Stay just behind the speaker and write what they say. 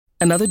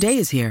Another day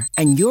is here,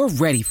 and you're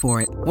ready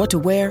for it. What to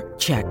wear?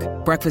 Check.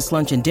 Breakfast,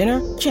 lunch, and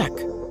dinner? Check.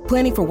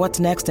 Planning for what's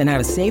next and how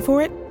to save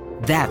for it?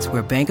 That's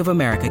where Bank of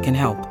America can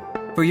help.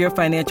 For your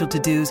financial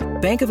to-dos,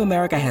 Bank of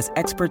America has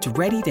experts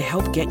ready to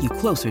help get you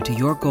closer to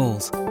your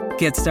goals.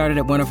 Get started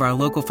at one of our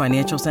local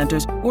financial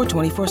centers or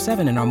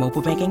 24/7 in our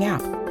mobile banking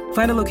app.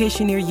 Find a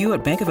location near you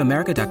at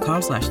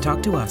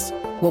bankofamerica.com/talktous.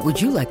 What would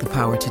you like the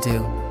power to do?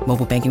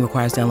 Mobile banking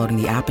requires downloading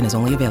the app and is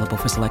only available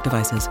for select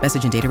devices.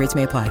 Message and data rates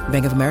may apply.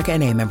 Bank of America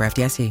N.A., member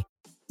FDIC.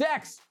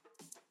 Dex!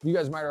 You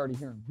guys might already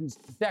hear him.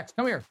 Dex,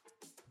 come here.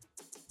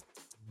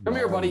 Come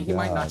here, buddy. He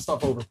might knock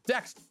stuff over.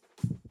 Dex!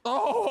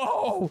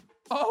 Oh,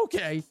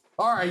 okay.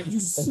 All right.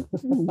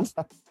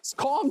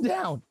 Calm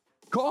down.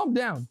 Calm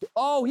down.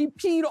 Oh, he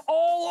peed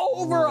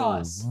all over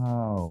us.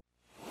 Wow.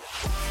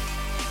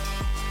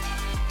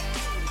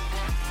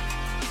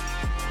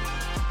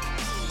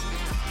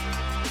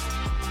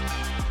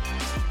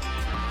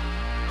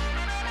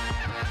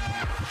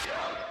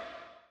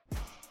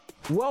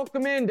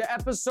 Welcome into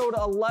episode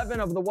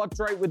 11 of the What's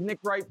Right with Nick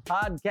Wright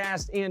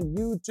podcast and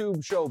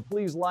YouTube show.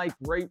 Please like,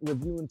 rate,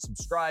 review, and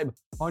subscribe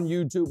on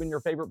YouTube and your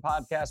favorite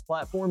podcast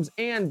platforms.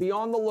 And be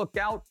on the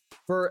lookout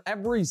for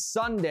every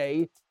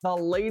Sunday, the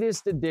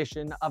latest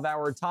edition of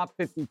our top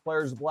 50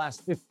 players of the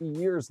last 50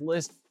 years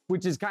list,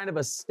 which is kind of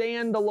a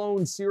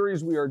standalone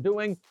series we are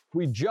doing.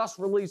 We just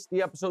released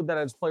the episode that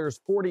has players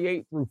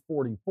 48 through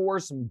 44.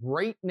 Some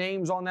great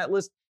names on that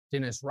list.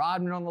 Dennis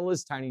Rodman on the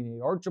list, Tiny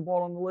Nate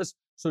Archibald on the list.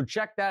 So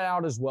check that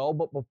out as well.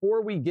 But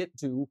before we get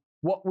to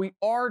what we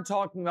are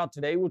talking about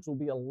today, which will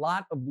be a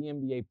lot of the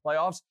NBA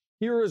playoffs,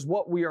 here is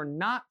what we are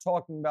not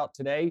talking about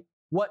today.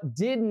 What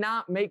did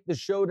not make the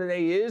show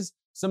today is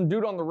some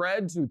dude on the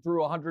Reds who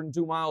threw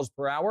 102 miles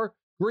per hour,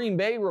 Green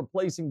Bay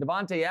replacing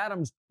Devontae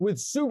Adams with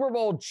Super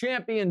Bowl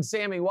champion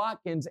Sammy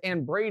Watkins,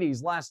 and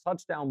Brady's last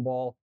touchdown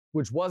ball,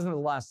 which wasn't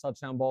the last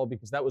touchdown ball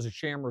because that was a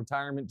sham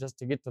retirement just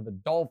to get to the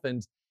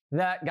Dolphins.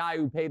 That guy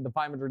who paid the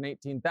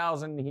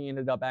 $518,000, he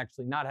ended up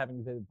actually not having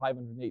to pay the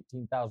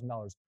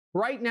 $518,000.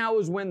 Right now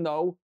is when,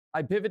 though,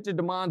 I pivot to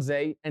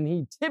DeMonze, and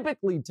he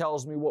typically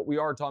tells me what we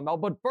are talking about.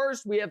 But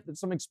first, we have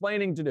some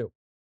explaining to do.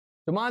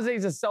 DeMonze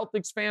is a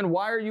Celtics fan.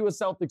 Why are you a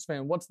Celtics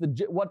fan? What's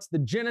the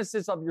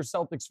genesis of your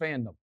Celtics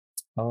fandom?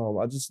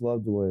 I just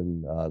loved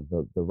when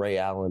the Ray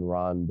Allen,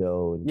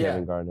 Rondo, and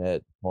Kevin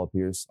Garnett, Paul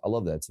Pierce. I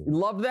love that team. You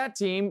love that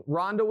team.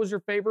 Rondo was your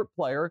favorite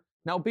player.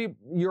 Now, people,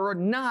 you're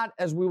not,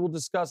 as we will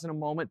discuss in a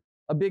moment,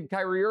 a big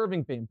Kyrie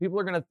Irving fan. People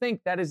are going to think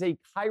that is a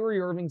Kyrie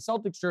Irving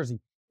Celtics jersey.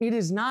 It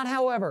is not,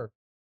 however.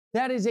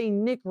 That is a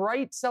Nick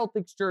Wright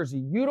Celtics jersey.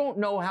 You don't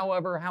know,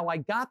 however, how I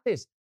got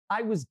this.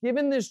 I was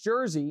given this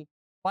jersey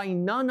by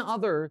none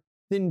other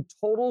than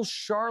total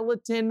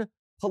charlatan,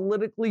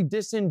 politically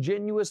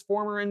disingenuous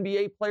former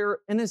NBA player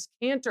Enes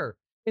Kanter.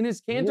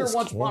 Enes Kanter,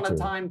 once upon a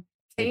time,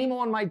 came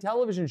on my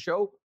television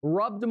show,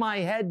 rubbed my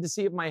head to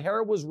see if my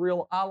hair was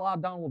real, a la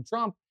Donald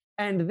Trump,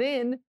 and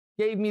then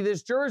gave me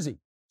this jersey.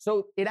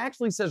 So it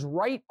actually says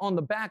right on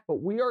the back,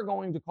 but we are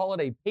going to call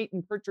it a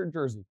Peyton Pritchard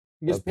jersey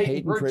because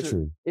Peyton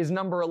Pritchard is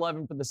number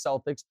 11 for the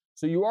Celtics.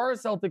 So you are a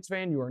Celtics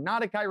fan. You are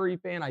not a Kyrie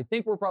fan. I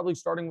think we're probably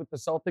starting with the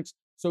Celtics.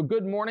 So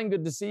good morning.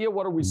 Good to see you.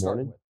 What are we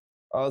starting with?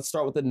 Let's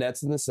start with the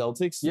Nets and the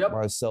Celtics. Yep.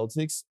 My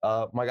Celtics.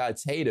 My guy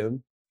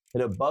Tatum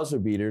hit a buzzer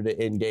beater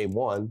to end game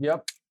one.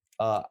 Yep.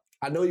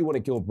 I know you want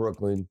to kill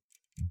Brooklyn,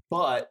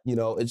 but,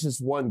 it's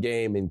just one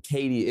game, and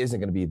KD isn't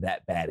going to be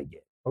that bad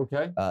again.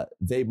 Okay.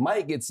 They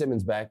might get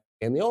Simmons back,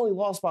 and they only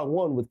lost by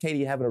one with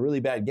KD having a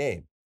really bad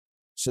game.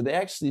 Shouldn't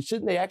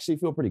they actually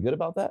feel pretty good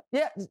about that?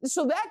 Yeah,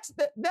 so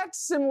that's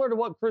similar to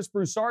what Chris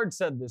Broussard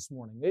said this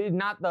morning.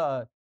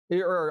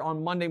 Or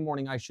on Monday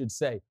morning, I should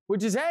say,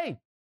 which is, hey,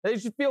 they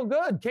should feel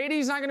good.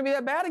 KD's not going to be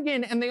that bad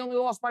again, and they only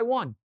lost by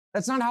one.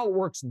 That's not how it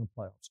works in the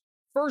playoffs.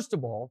 First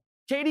of all,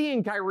 KD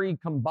and Kyrie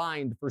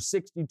combined for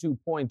 62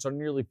 points on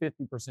nearly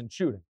 50%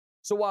 shooting.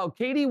 So while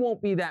KD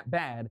won't be that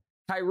bad,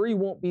 Kyrie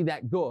won't be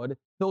that good.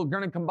 They're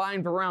going to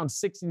combine for around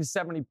 60 to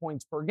 70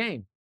 points per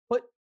game.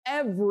 But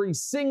every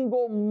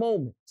single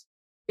moment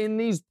in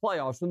these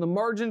playoffs, when the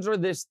margins are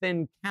this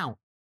thin, count.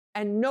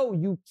 And no,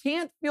 you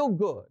can't feel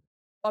good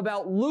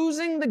about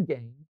losing the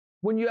game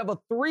when you have a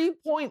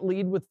 3-point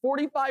lead with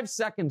 45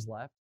 seconds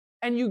left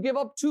and you give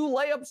up 2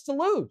 layups to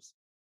lose.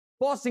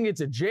 Boston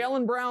gets a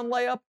Jaylen Brown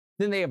layup.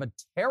 Then they have a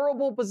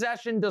terrible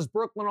possession, does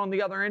Brooklyn on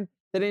the other end,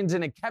 that ends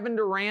in a Kevin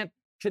Durant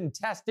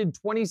contested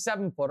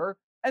 27-footer.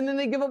 And then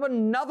they give up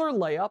another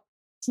layup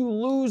to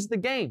lose the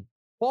game.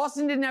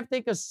 Boston didn't have to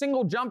take a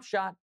single jump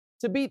shot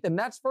to beat them.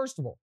 That's first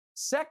of all.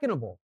 Second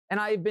of all, and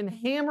I have been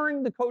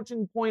hammering the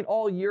coaching point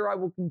all year, I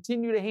will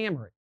continue to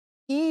hammer it.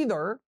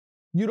 Either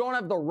you don't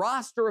have the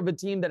roster of a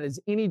team that has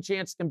any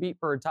chance to compete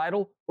for a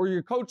title, or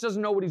your coach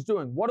doesn't know what he's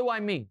doing. What do I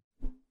mean?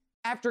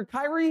 After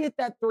Kyrie hit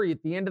that three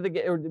at the end of the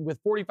game with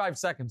 45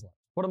 seconds left,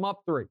 put him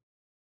up 3,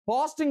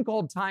 Boston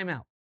called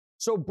timeout.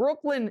 So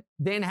Brooklyn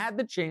then had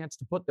the chance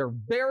to put their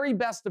very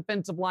best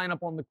defensive lineup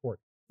on the court,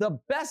 the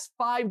best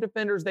 5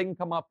 defenders they can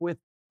come up with,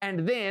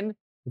 and then,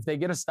 if they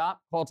get a stop,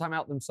 call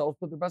timeout themselves,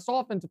 put their best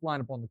offensive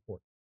lineup on the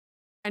court.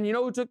 And you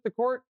know who took the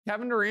court?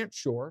 Kevin Durant,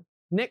 sure.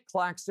 Nick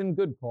Claxton,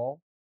 good call.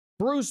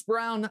 Bruce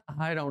Brown,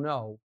 I don't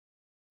know.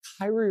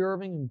 Kyrie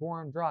Irving and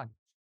Goran Dragic.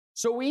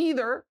 So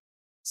either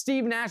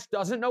Steve Nash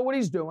doesn't know what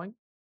he's doing,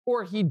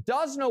 or he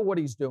does know what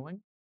he's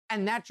doing,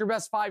 and that's your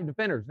best 5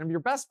 defenders. And if your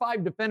best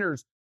 5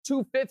 defenders,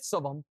 2/5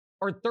 of them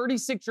are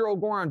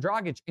 36-year-old Goran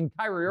Dragic and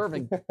Kyrie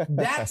Irving,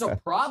 that's a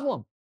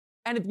problem.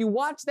 And if you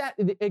watch that,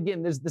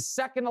 again, there's the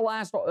second to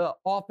last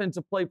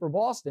offensive play for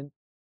Boston.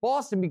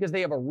 Boston, because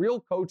they have a real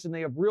coach and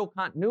they have real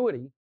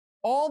continuity,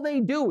 all they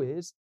do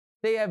is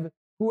they have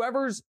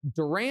whoever's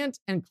Durant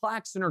and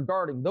Claxton are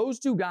guarding. Those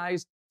two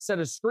guys set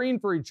a screen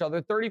for each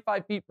other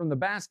 35 feet from the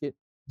basket,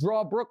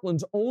 draw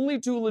Brooklyn's only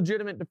 2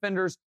 legitimate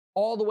defenders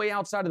all the way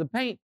outside of the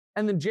paint,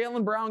 and then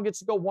Jaylen Brown gets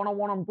to go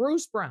one-on-one on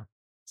Bruce Brown.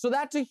 So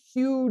that's a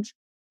huge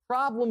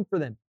problem for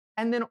them.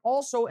 And then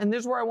also, and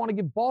this is where I want to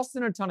give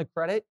Boston a ton of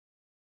credit,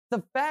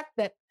 the fact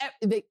that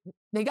they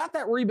got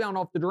that rebound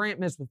off the Durant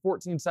miss with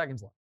 14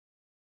 seconds left.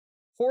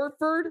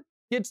 Horford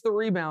gets the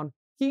rebound.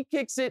 He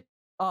kicks it,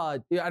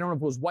 I don't know if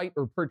it was White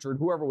or Pritchard,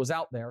 whoever was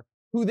out there,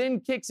 who then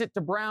kicks it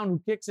to Brown,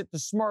 who kicks it to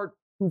Smart,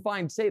 who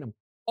finds Tatum.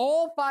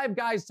 All 5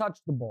 guys touch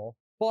the ball.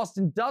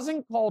 Boston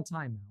doesn't call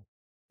timeout.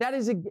 That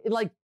is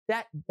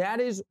that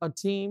is a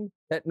team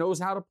that knows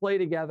how to play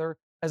together,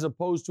 as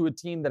opposed to a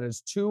team that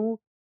has 2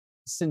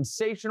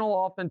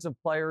 sensational offensive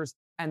players,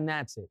 and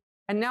that's it.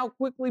 And now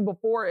quickly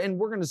before, and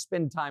we're going to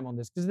spend time on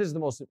this because this is the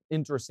most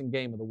interesting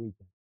game of the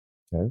weekend.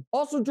 Okay.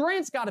 Also,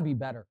 Durant's got to be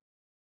better.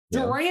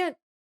 Yeah. Durant,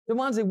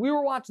 Devontae, we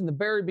were watching the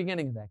very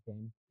beginning of that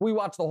game. We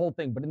watched the whole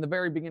thing, but in the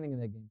very beginning of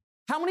that game,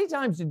 how many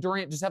times did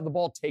Durant just have the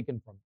ball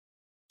taken from him?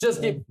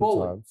 Just get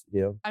bullied.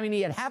 Yeah. I mean,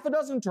 he had half a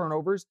dozen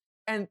turnovers,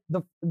 and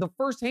the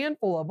first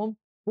handful of them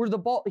were the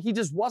ball. He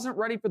just wasn't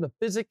ready for the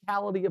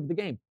physicality of the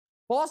game.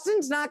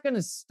 Boston's not going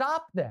to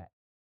stop that.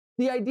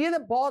 The idea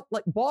that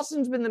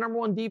Boston's been the number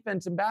 1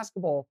 defense in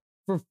basketball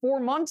for 4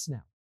 months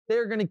now.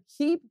 They're going to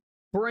keep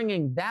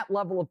bringing that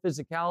level of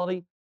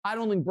physicality. I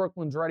don't think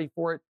Brooklyn's ready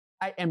for it.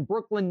 And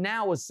Brooklyn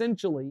now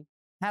essentially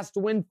has to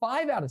win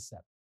 5 out of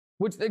 7,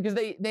 which because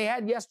they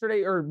had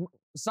yesterday or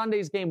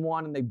Sunday's game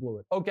 1 and they blew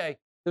it. Okay,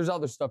 there's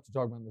other stuff to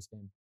talk about in this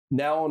game.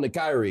 Now on to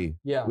Kyrie.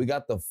 Yeah. We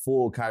got the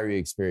full Kyrie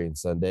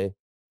experience Sunday.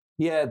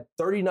 He had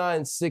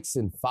 39, 6,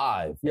 and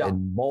 5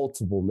 and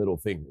multiple middle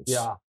fingers.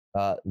 Yeah.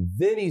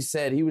 Then he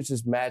said he was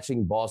just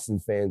matching Boston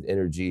fans'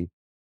 energy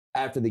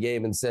after the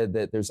game and said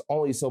that there's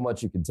only so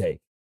much you can take.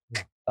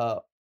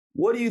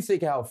 What do you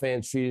think how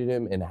fans treated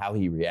him and how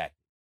he reacted?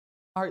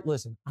 All right,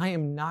 listen, I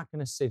am not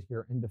going to sit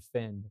here and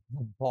defend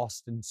the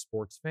Boston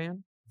sports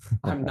fan.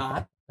 I'm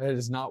not. That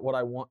is not what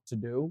I want to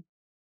do.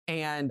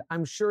 And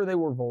I'm sure they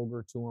were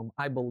vulgar to him.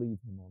 I believe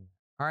him on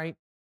that. All right.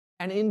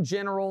 And in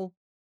general,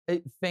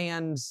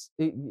 fans,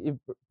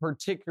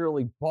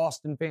 particularly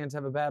Boston fans,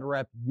 have a bad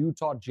rep.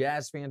 Utah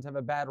Jazz fans have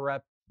a bad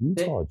rep.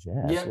 Utah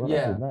Jazz?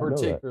 Yeah,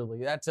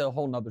 particularly. That's a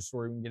whole nother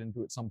story we can get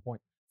into at some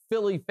point.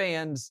 Philly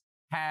fans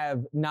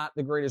have not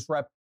the greatest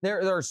rep.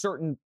 There are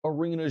certain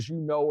arenas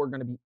are going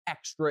to be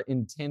extra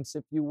intense,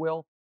 if you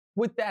will.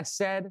 With that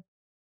said,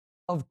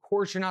 of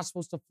course you're not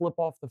supposed to flip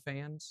off the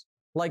fans.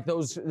 Like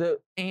those,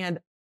 and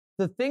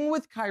the thing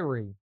with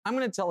Kyrie, I'm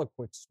going to tell a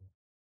quick story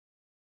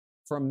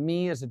from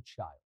me as a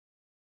child.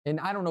 And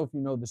I don't know if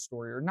you know the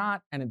story or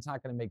not, and it's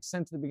not going to make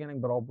sense at the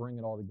beginning, but I'll bring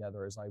it all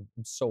together as I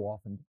so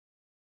often do.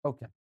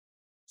 Okay.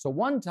 So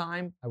one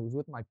time I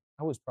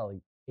was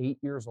probably 8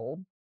 years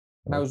old,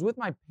 and I was with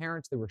my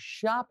parents. They were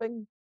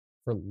shopping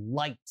for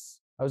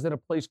lights. I was at a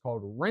place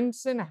called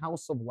Rinson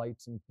House of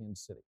Lights in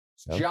Kansas City.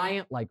 It's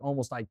giant, like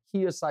almost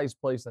IKEA-sized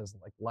place that has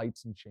like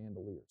lights and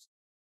chandeliers.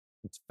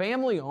 It's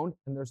family owned,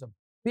 and there's a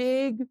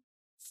big,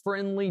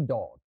 friendly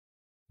dog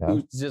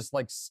who just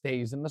like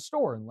stays in the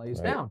store and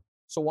lays down.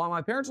 So while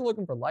my parents are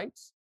looking for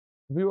lights,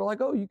 we were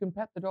like, oh, you can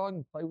pet the dog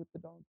and play with the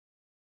dog.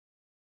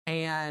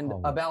 And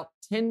about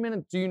 10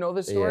 minutes, do you know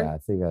this story? Yeah, I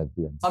think I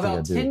do.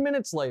 About 10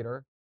 minutes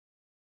later,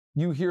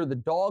 you hear the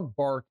dog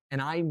bark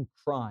and I'm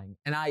crying.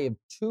 And I have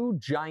 2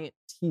 giant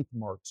teeth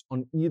marks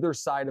on either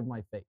side of my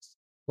face.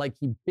 Like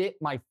he bit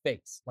my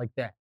face like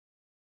that.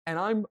 And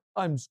I'm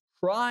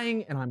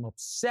crying and I'm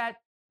upset.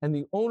 And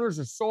the owners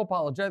are so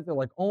apologetic. They're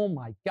like, oh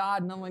my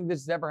God, nothing like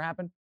this has ever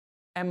happened.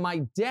 And my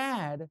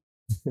dad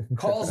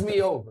calls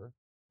me over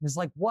and is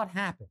like, what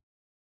happened?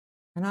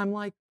 And I'm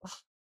like,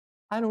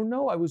 I don't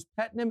know. I was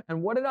petting him.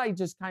 And what did I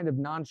just kind of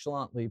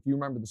nonchalantly, if you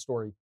remember the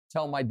story,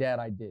 tell my dad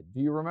I did?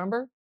 Do you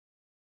remember?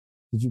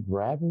 Did you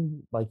grab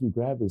him? Like you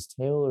grabbed his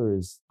tail or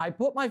his... I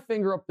put my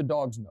finger up the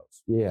dog's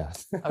nose. Yeah.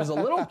 I was a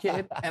little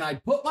kid and I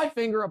put my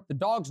finger up the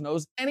dog's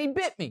nose and he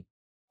bit me.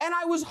 And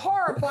I was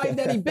horrified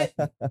that he bit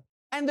me.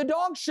 And the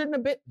dog shouldn't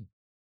have bit me.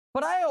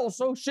 But I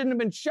also shouldn't have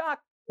been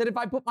shocked that if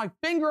I put my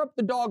finger up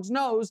the dog's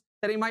nose,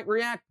 that he might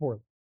react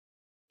poorly.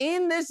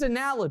 In this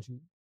analogy,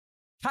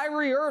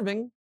 Kyrie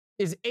Irving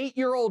is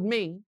 8-year-old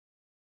me,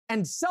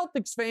 and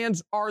Celtics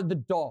fans are the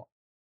dog.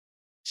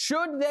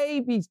 Should they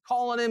be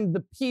calling him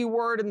the P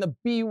word and the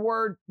B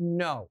word?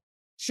 No.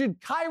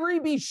 Should Kyrie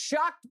be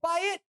shocked by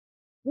it?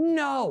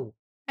 No.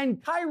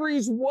 And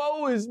Kyrie's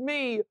woe is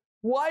me.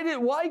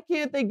 Why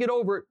can't they get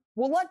over it?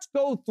 Well, let's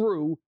go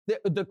through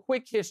the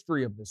quick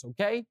history of this,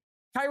 okay?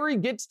 Kyrie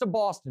gets to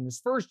Boston. His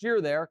first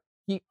year there,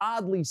 he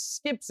oddly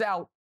skips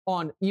out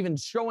on even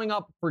showing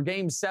up for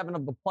Game 7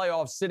 of the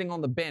playoffs, sitting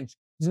on the bench.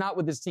 He's not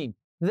with his team.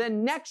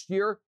 Then next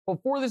year,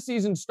 before the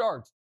season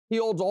starts, he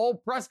holds a whole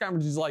press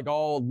conference. He's like,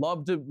 oh, I'd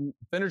love to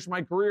finish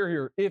my career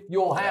here if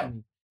you'll have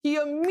me. He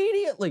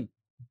immediately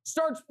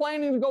starts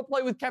planning to go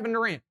play with Kevin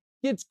Durant.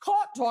 Gets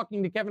caught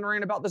talking to Kevin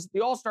Durant about this at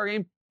the All-Star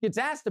game, gets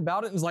asked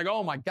about it, and is like,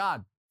 oh my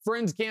God,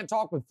 friends can't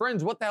talk with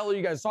friends. What the hell are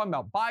you guys talking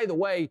about? By the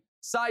way,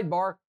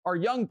 sidebar, our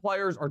young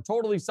players are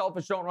totally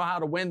selfish, don't know how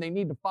to win. They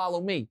need to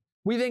follow me.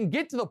 We then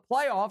get to the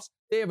playoffs.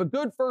 They have a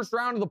good first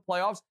round of the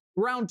playoffs.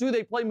 Round 2,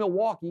 they play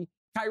Milwaukee.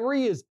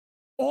 Kyrie is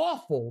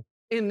awful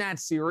in that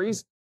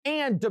series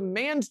and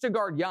demands to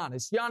guard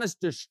Giannis. Giannis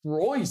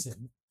destroys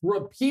him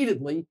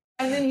repeatedly,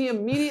 and then he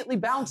immediately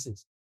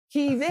bounces.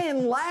 He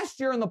then, last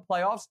year in the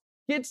playoffs,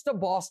 gets to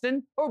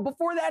Boston, or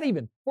before he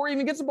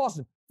even gets to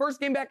Boston, first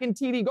game back in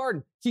TD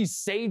Garden, he's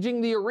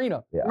saging the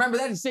arena. Yeah. Remember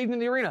that? He's saging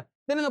the arena.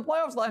 Then in the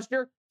playoffs last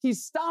year, he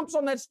stomps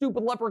on that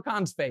stupid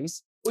leprechaun's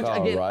face, which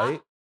again,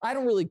 I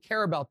don't really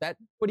care about that,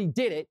 but he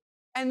did it.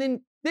 And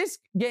then this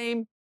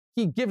game,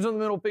 he gives them the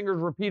middle fingers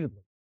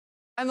repeatedly.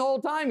 And the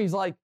whole time he's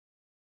like,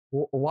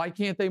 why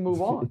can't they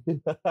move on?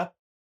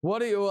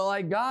 What are you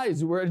like,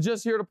 guys? We're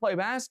just here to play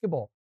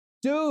basketball.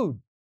 Dude,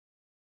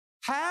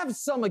 have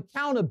some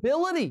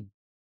accountability.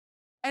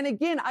 And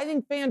again, I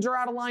think fans are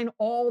out of line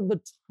all the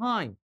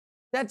time.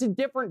 That's a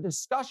different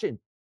discussion.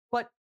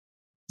 But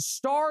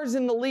stars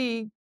in the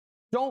league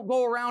don't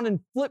go around and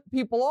flip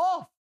people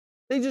off.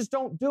 They just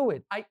don't do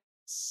it.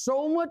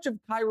 So much of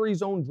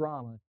Kyrie's own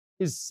drama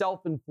is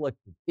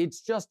self-inflicted.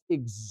 It's just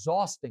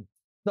exhausting.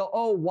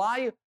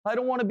 Why? I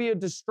don't want to be a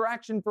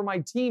distraction for my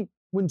team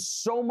when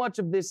so much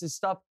of this is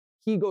stuff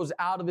he goes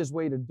out of his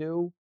way to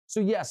do. So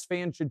yes,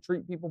 fans should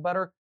treat people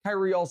better.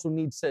 Kyrie also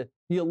needs to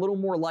be a little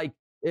more like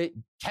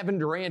Kevin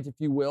Durant, if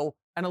you will,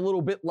 and a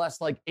little bit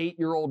less like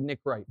 8-year-old Nick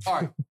Wright.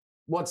 All right,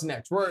 what's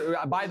next?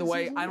 By the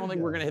way, I don't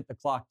think we're going to hit the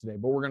clock today,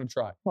 but we're going to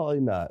try.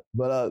 Probably not.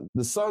 But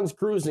the Suns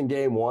cruised in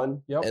Game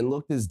 1 and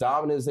looked as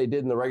dominant as they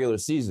did in the regular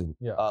season.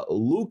 Yeah.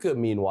 Luka,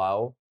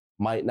 meanwhile,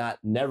 might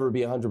never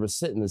be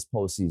 100% in this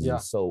postseason. Yeah.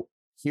 So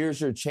here's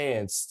your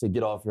chance to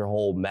get off your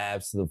whole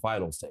Mavs to the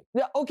finals take.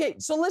 Yeah. Okay.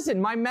 So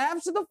listen, my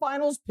Mavs to the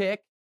finals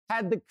pick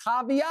had the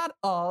caveat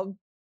of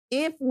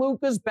if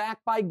Luka's back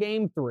by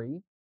Game 3.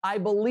 I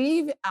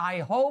believe, I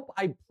hope,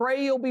 I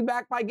pray he'll be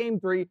back by Game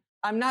 3.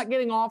 I'm not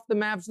getting off the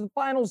Mavs to the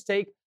finals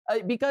take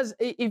because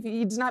if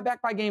he's not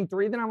back by Game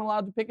 3, then I'm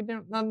allowed to pick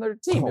another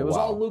team. It was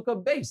all Luka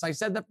based. I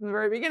said that from the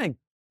very beginning.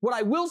 What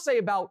I will say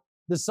about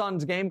the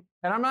Suns game,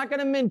 and I'm not going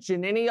to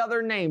mention any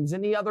other names,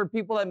 any other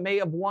people that may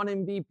have won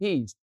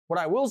MVPs. What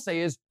I will say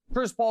is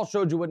Chris Paul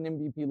showed you what an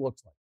MVP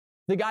looks like.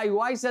 The guy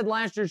who I said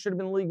last year should have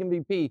been league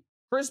MVP,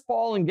 Chris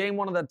Paul in Game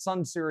 1 of that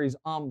Suns series,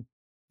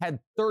 had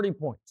 30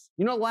 points.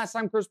 You know the last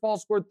time Chris Paul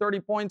scored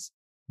 30 points?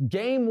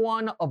 Game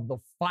 1 of the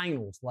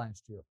finals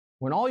last year.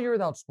 Went all year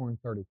without scoring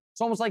 30. It's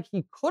almost like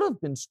he could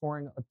have been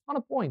scoring a ton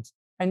of points,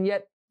 and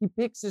yet he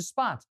picks his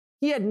spots.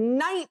 He had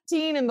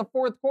 19 in the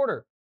fourth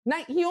quarter.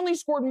 He only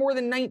scored more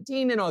than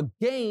 19 in a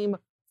game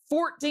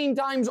 14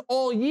 times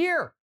all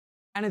year.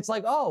 And it's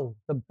like,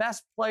 the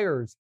best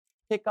players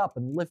pick up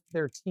and lift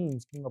their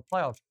teams in the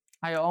playoffs.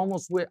 I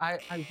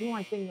do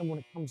my thing when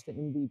it comes to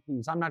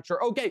MVPs. I'm not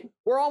sure. Okay,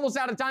 we're almost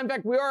out of time. In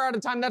fact, we are out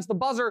of time. That's the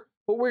buzzer.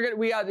 But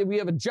we have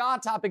a Ja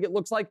topic, it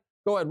looks like.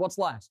 Go ahead. What's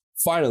last?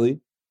 Finally,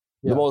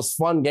 the most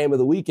fun game of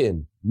the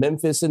weekend.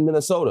 Memphis and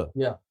Minnesota.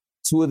 Yeah.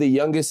 Two of the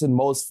youngest and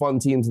most fun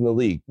teams in the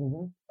league.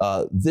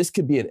 Mm-hmm. This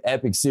could be an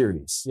epic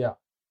series. Yeah.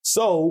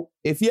 So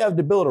if you have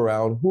to build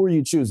around, who are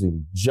you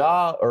choosing?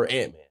 Ja or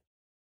Ant-Man?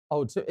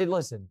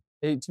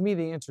 To me,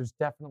 the answer is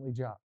definitely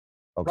Ja.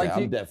 Okay,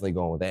 I'm definitely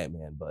going with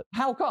Ant-Man, but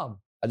how come?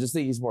 I just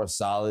think he's more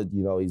solid.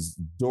 You know, he's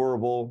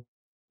durable,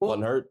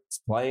 wasn't hurt, he's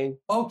playing.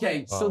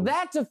 Okay, so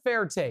that's a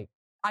fair take.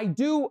 I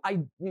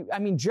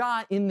mean,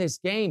 Ja in this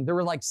game, there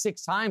were like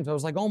 6 times I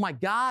was like, oh my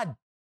God,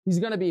 he's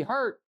going to be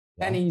hurt.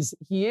 Yeah. And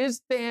he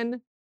is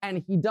thin,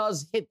 and he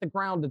does hit the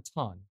ground a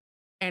ton.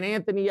 And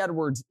Anthony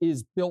Edwards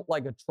is built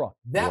like a truck.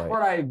 That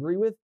part I agree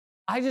with.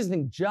 I just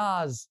think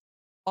Ja's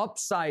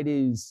upside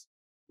is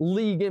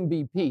league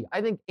MVP.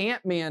 I think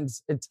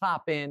Ant-Man's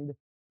top end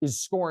is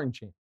scoring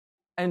champ.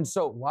 And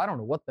so, I don't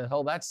know what the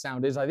hell that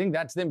sound is. I think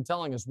that's them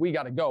telling us we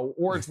got to go,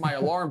 or it's my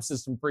alarm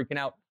system freaking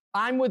out.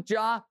 I'm with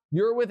Ja.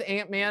 You're with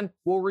Ant-Man.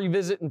 We'll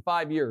revisit in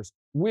 5 years.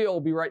 We'll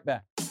be right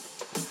back.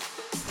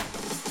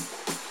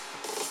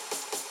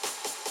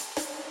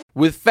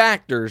 With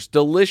Factor's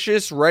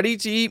delicious,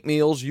 ready-to-eat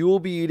meals, you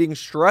will be eating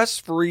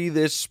stress-free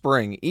this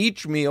spring.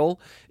 Each meal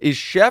is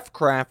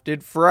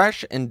chef-crafted,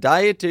 fresh, and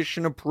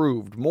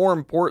dietitian-approved. More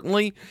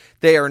importantly,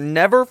 they are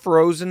never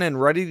frozen and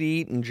ready to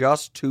eat in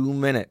just 2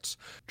 minutes.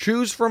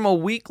 Choose from a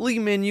weekly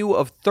menu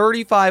of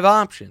 35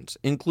 options,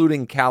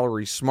 including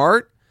Calorie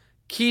Smart,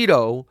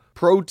 Keto,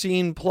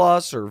 Protein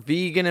Plus, or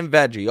vegan and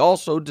veggie.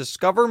 Also,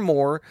 discover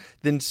more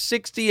than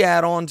 60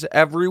 add-ons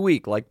every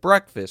week, like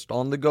breakfast,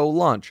 on-the-go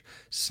lunch,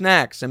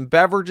 snacks, and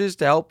beverages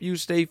to help you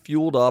stay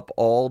fueled up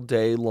all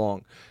day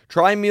long.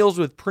 Try meals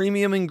with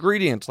premium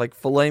ingredients like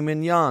filet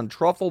mignon,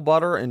 truffle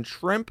butter, and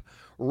shrimp.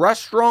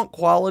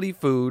 Restaurant-quality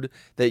food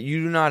that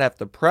you do not have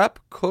to prep,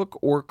 cook,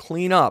 or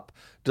clean up,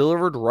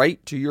 delivered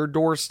right to your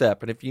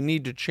doorstep. And if you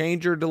need to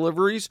change your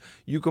deliveries,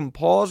 you can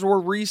pause or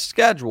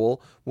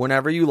reschedule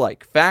whenever you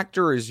like.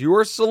 Factor is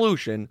your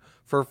solution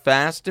for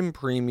fast and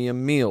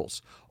premium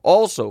meals.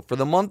 Also, for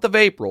the month of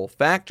April,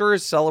 Factor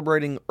is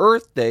celebrating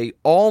Earth Day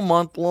all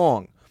month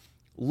long.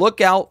 Look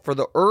out for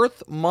the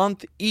Earth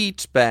Month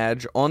Eats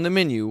badge on the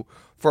menu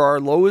for our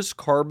lowest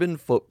carbon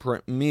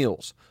footprint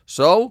meals.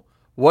 So,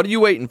 what are you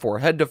waiting for?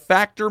 Head to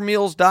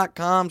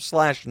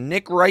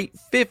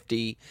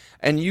factormeals.com/NickWright50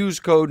 and use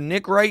code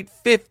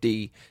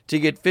NickWright50 to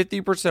get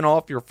 50%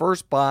 off your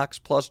first box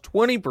plus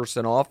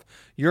 20% off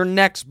your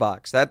next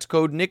box. That's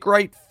code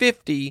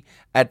NickWright50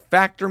 at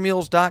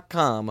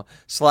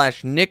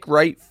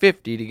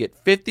factormeals.com/NickWright50 to get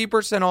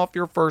 50% off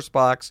your first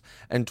box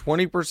and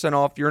 20%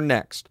 off your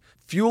next.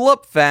 Fuel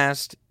up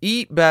fast,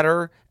 eat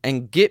better,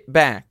 and get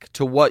back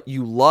to what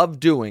you love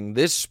doing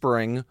this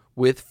spring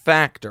with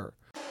Factor.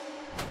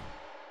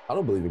 I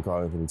don't believe in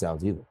Karl Anthony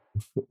Towns either.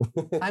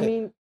 I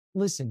mean,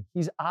 listen,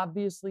 he's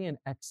obviously an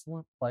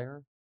excellent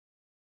player,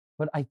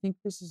 but I think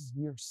this is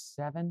year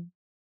 7,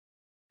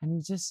 and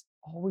he just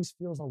always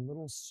feels a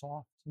little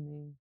soft to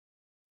me.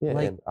 Yeah,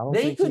 like, and I don't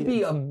they think could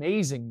be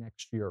amazing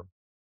next year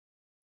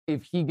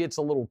if he gets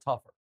a little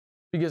tougher,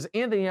 because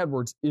Anthony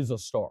Edwards is a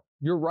star.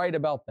 You're right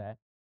about that.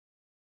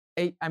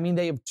 I mean,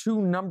 they have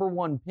 2 number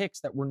 1 picks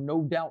that were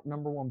no doubt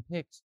number 1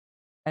 picks,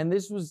 and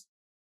it's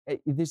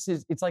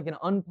like an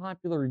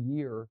unpopular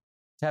year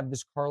to have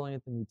this Karl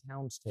Anthony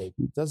Towns take.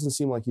 It doesn't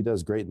seem like he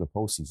does great in the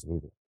postseason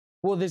either.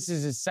 Well, this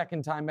is his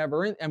second time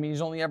ever. I mean,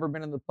 he's only ever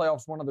been in the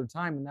playoffs one other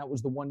time, and that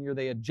was the one year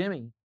they had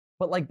Jimmy.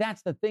 But, like,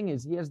 that's the thing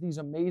is he has these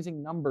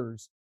amazing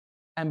numbers,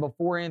 and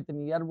before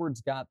Anthony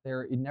Edwards got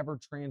there, it never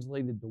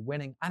translated to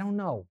winning. I don't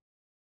know.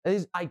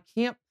 I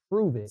can't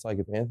prove it. It's like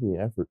if Anthony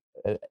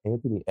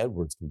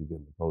Edwards can be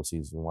good in the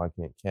postseason, why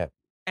can't Cap?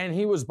 And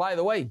he was, by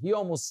the way, he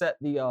almost set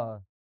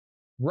the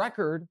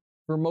record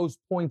for most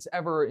points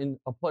ever in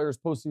a player's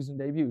postseason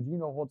debut. Do you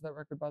know who holds that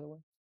record, by the way?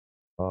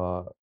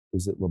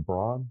 Is it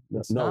LeBron?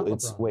 It's not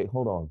it's LeBron. Wait,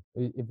 hold on.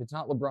 If it's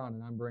not LeBron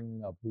and I'm bringing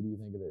it up, who do you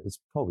think it is? It's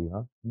Kobe,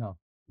 huh? No,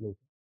 Luka.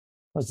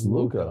 That's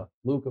Luka.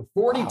 Luka,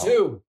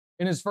 42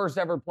 in his first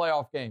ever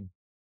playoff game.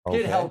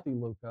 Get Okay. healthy,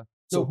 Luka.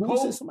 So who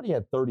was it? Somebody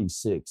had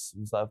 36.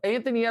 Who's that?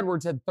 Anthony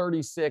Edwards had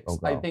 36,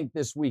 Okay. I think,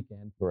 this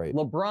weekend. Right.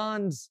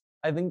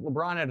 I think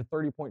LeBron had a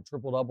 30-point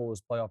triple-double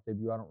his playoff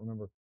debut. I don't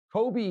remember.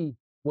 Kobe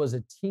was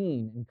a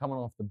teen and coming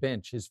off the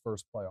bench his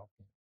first playoff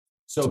game.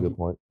 So That's a good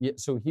point. Yeah,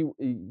 so he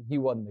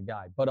wasn't the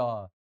guy.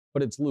 But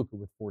it's Luka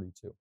with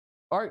 42.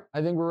 All right,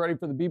 I think we're ready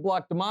for the B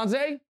block.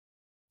 Demonze,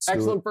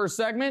 excellent first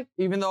segment.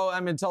 Even though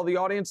I'm going to tell the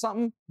audience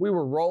something, we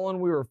were rolling,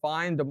 we were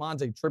fine.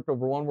 Demonze tripped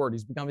over one word.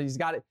 He's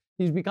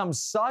become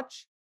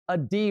such a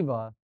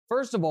diva.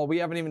 First of all, we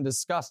haven't even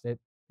discussed it.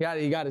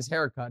 He got his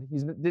haircut. He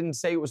didn't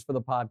say it was for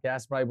the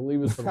podcast, but I believe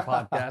it was for the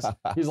podcast.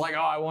 He's like,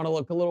 oh, I want to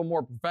look a little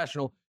more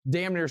professional.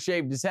 Damn near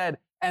shaved his head.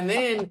 And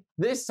then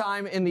this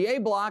time in the A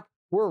block,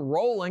 we're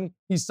rolling.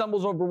 He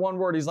stumbles over one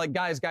word. He's like,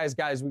 guys,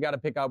 we got to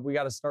pick up. We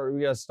got to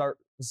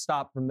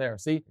stop from there.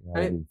 See?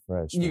 You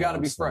got to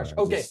be fresh.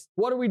 Okay,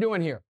 what are we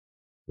doing here?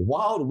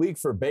 Wild week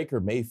for Baker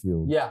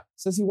Mayfield. Yeah.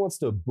 Says he wants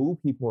to boo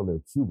people in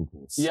their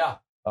cubicles. Yeah.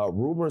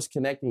 Rumors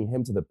connecting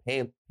him to the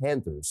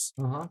Panthers.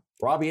 Uh-huh.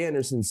 Robbie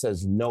Anderson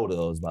says no to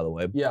those, by the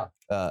way. Yeah.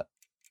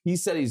 He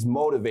said he's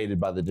motivated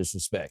by the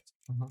disrespect.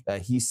 Uh-huh.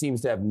 He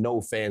seems to have no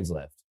fans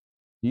left.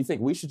 Do you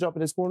think we should jump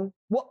in his corner?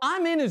 Well,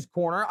 I'm in his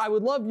corner. I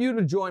would love you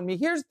to join me.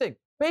 Here's the thing.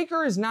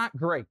 Baker is not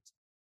great,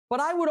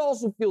 but I would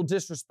also feel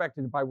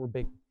disrespected if I were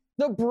Baker.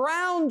 The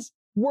Browns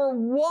were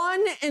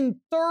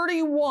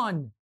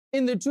 1-31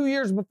 in the 2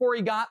 years before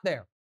he got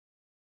there.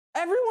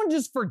 Everyone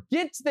just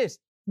forgets this.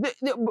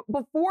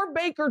 Before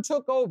Baker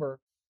took over,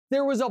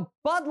 there was a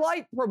Bud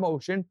Light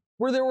promotion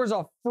where there was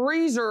a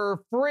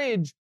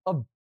fridge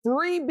of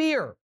free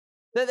beer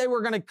that they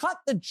were going to cut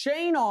the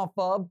chain off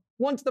of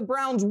once the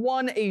Browns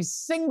won a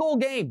single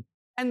game.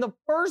 And the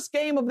first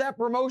game of that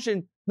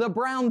promotion, the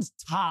Browns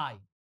tied.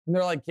 And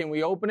they're like, can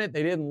we open it?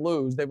 They didn't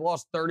lose. They've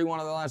lost 31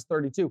 of the last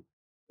 32.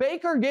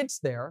 Baker gets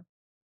there.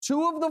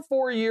 2 of the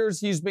 4 years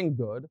he's been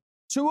good.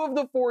 2 of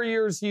the 4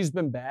 years he's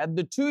been bad.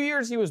 The 2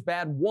 years he was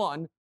bad,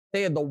 1,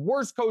 they had the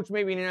worst coach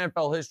maybe in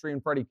NFL history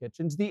in Freddie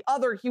Kitchens. The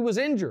other, he was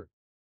injured.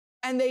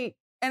 And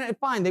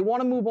fine, they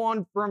want to move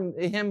on from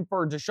him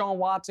for Deshaun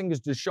Watson because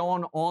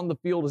Deshaun on the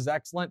field is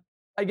excellent.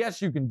 I guess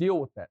you can deal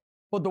with that.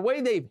 But the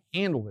way they've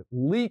handled it,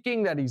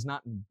 leaking that he's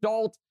not an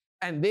adult,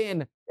 and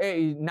then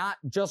not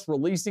just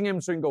releasing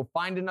him so he can go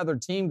find another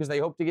team because they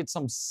hope to get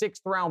some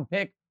 6th-round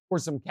pick or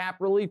some cap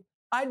relief,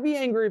 I'd be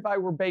angry if I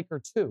were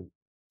Baker too.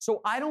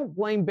 So I don't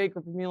blame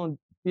Baker for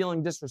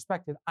feeling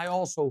disrespected. I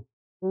also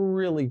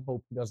really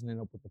hope he doesn't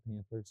end up with the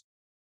Panthers.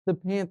 The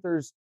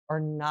Panthers are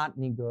not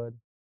any good.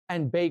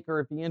 And Baker,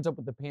 if he ends up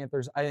with the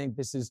Panthers, I think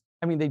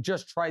they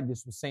just tried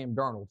this with Sam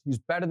Darnold. He's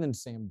better than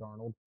Sam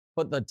Darnold.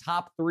 But the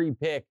top 3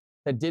 pick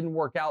that didn't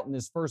work out in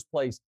this first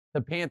place,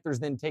 the Panthers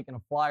then taking a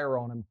flyer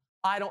on him.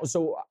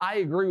 So I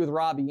agree with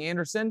Robbie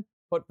Anderson,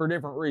 but for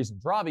different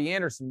reasons. Robbie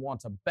Anderson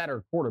wants a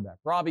better quarterback.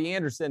 Robbie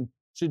Anderson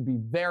should be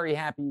very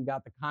happy he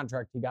got the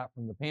contract he got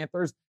from the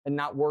Panthers and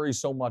not worry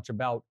so much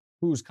about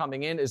who's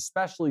coming in,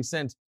 especially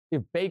since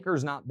if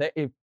Baker's not there,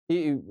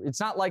 it's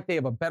not like they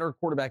have a better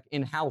quarterback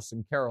in-house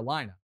in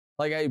Carolina.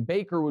 Like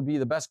Baker would be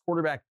the best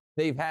quarterback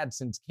they've had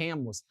since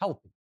Cam was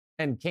healthy.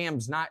 And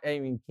Cam's not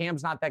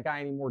that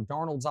guy anymore.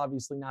 Darnold's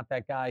obviously not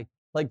that guy.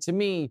 Like, to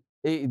me,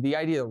 the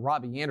idea that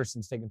Robbie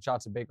Anderson's taking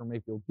shots at Baker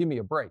Mayfield, give me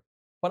a break.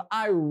 But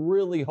I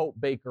really hope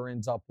Baker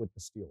ends up with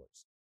the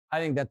Steelers. I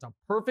think that's a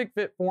perfect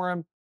fit for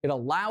him. It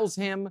allows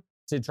him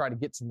to try to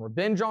get some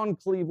revenge on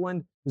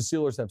Cleveland. The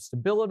Steelers have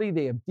stability.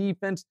 They have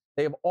defense.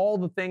 They have all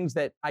the things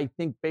that I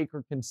think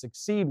Baker can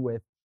succeed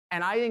with.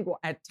 And I think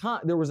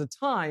there was a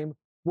time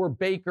where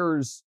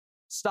Baker's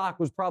stock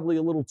was probably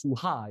a little too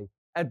high.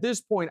 At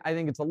this point, I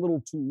think it's a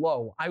little too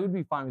low. I would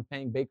be fine with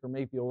paying Baker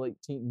Mayfield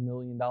 $18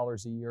 million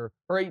a year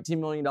or $18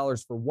 million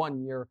for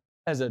 1 year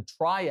as a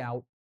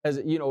tryout,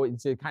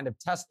 to kind of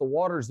test the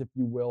waters, if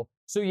you will.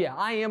 So, yeah,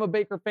 I am a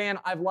Baker fan.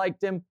 I've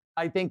liked him.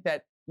 I think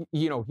that,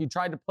 he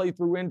tried to play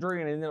through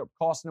injury and it ended up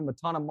costing him a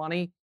ton of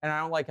money. And I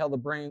don't like how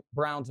the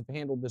Browns have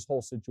handled this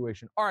whole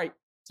situation. All right,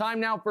 time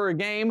now for a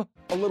game.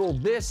 A little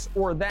this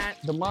or that.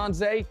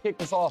 DeMonze,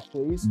 kick us off,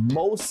 please.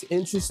 Most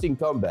interesting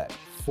comeback.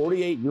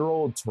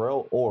 48-year-old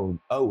Terrell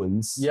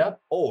Owens.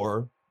 Yep.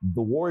 Or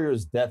the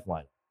Warriors' death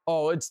lineup.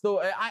 Oh,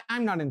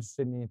 I'm not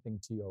interested in anything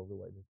T.O.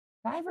 related.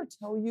 Did I ever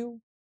tell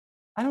you?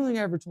 I don't think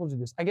I ever told you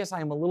this. I guess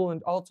I am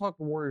I'll talk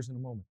to Warriors in a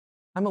moment.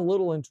 I'm a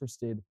little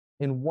interested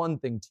in one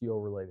thing T.O.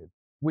 related,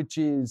 which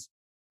is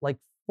like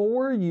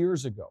 4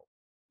 years ago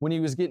when he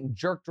was getting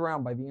jerked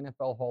around by the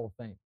NFL Hall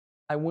of Fame.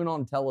 I went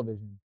on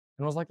television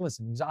and was like,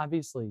 listen, he's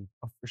obviously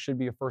should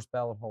be a first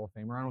ballot Hall of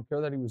Famer. I don't care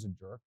that he was a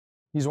jerk.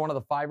 He's one of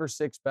the 5 or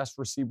 6 best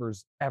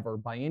receivers ever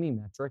by any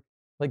metric.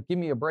 Like, give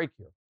me a break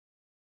here.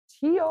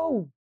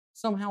 T.O.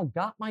 somehow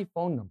got my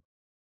phone number,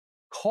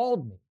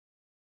 called me,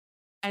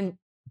 and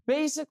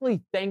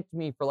basically thanked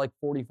me for like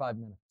 45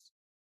 minutes.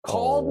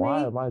 Called me.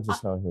 Why am I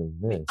just not hearing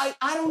this?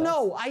 I don't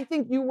know. I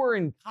think you were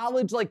in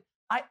college. Like,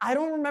 I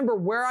don't remember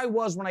where I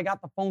was when I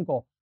got the phone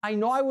call. I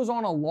know I was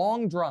on a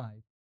long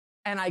drive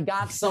and I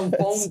got some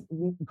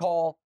phone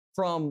call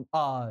from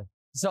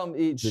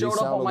it showed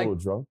up on my. Did he sound a little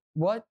drunk?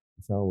 What?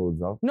 He sounded a little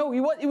drunk? No,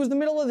 it was the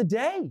middle of the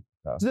day. It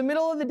was the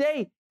middle of the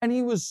day. And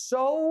he was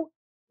so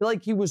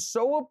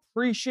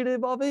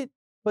appreciative of it.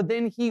 But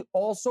then he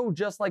also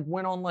just like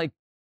went on like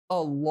a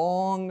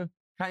long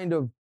kind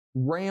of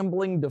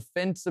rambling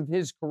defense of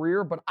his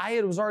career, but I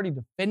was already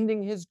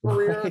defending his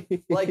career.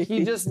 Right. Like,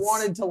 he just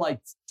wanted to like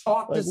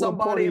talk to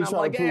somebody, and I'm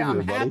like, hey, I'm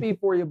happy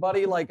for you,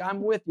 buddy. Like,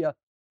 I'm with you.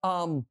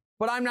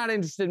 But I'm not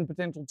interested in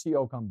potential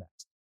T.O.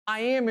 comebacks. I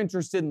am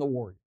interested in the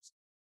Warriors.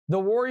 The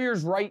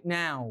Warriors right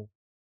now,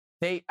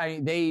 they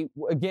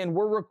again,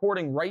 we're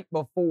recording right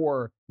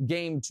before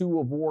game 2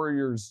 of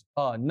Warriors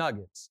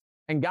Nuggets.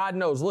 And God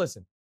knows,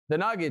 listen, the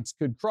Nuggets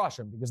could crush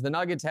them because the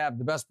Nuggets have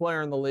the best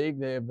player in the league.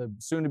 They have the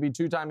soon-to-be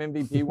 2-time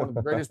MVP, one of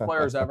the greatest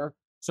players ever.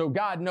 So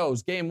God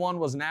knows, game 1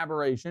 was an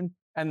aberration,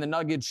 and the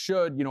Nuggets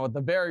should, at the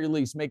very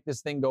least, make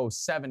this thing go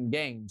 7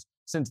 games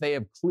since they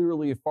have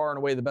clearly far and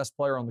away the best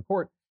player on the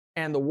court.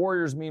 And the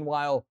Warriors,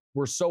 meanwhile,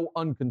 were so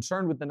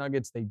unconcerned with the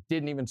Nuggets, they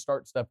didn't even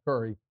start Steph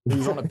Curry. He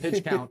was on a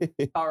pitch count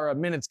or a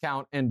minutes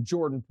count, and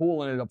Jordan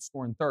Poole ended up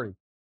scoring 30.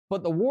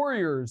 But the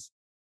Warriors,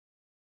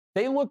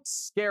 they looked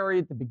scary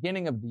at the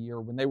beginning of the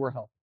year when they were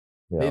healthy.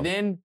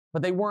 Yeah.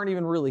 But they weren't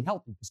even really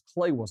healthy because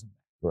Clay wasn't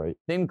back. Right.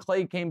 Then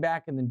Clay came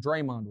back, and then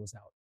Draymond was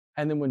out.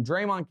 And then when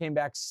Draymond came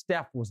back,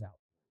 Steph was out.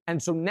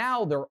 And so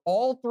now they're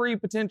all 3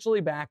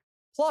 potentially back.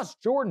 Plus,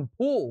 Jordan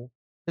Poole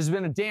has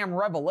been a damn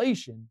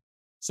revelation.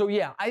 So,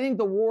 yeah, I think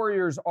the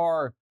Warriors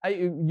are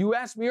you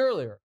asked me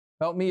earlier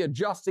about me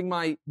adjusting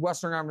my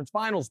Western Conference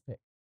Finals pick.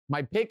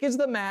 My pick is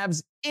the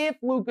Mavs if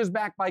Luke is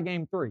back by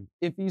game 3.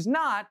 If he's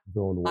not,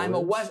 I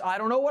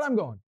don't know what I'm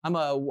going. I'm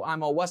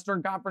a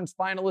Western Conference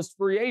finalist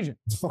free agent.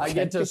 Okay. I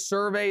get to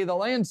survey the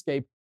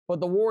landscape,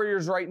 but the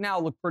Warriors right now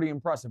look pretty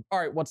impressive. All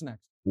right, what's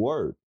next?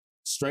 Word.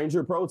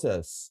 Stranger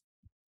protests.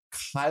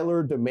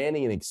 Kyler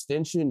demanding an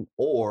extension,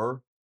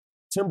 or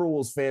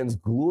Timberwolves fans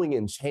gluing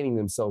and chaining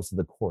themselves to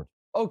the court.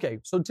 Okay,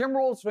 so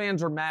Timberwolves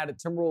fans are mad at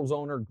Timberwolves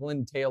owner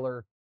Glenn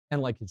Taylor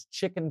and like his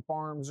chicken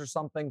farms or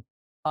something.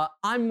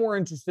 I'm more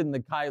interested in the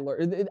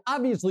Kyler.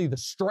 Obviously, the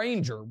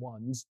stranger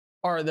ones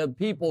are the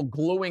people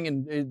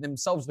gluing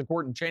themselves to the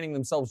court and chaining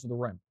themselves to the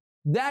rim.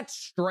 That's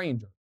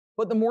stranger.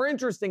 But the more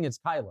interesting is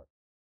Kyler.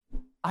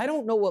 I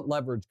don't know what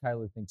leverage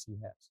Kyler thinks he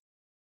has.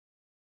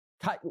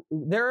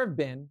 There have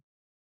been,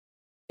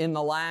 in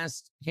the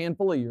last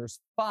handful of years,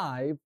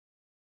 5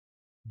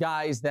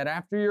 guys that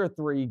after year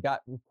 3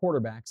 got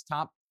quarterbacks,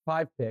 top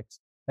 5 picks,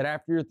 that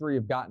after year 3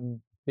 have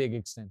gotten big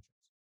extensions.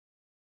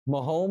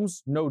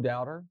 Mahomes, no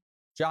doubter.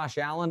 Josh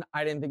Allen,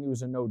 I didn't think he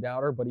was a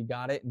no-doubter, but he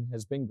got it and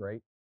has been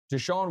great.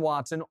 Deshaun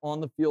Watson,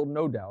 on the field,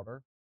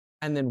 no-doubter.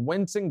 And then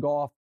Wentz and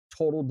Goff,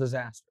 total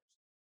disasters.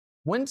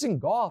 Wentz and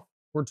Goff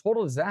were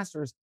total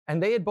disasters,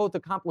 and they had both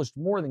accomplished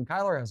more than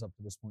Kyler has up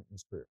to this point in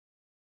his career.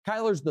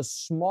 Kyler's the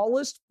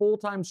smallest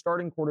full-time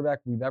starting quarterback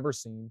we've ever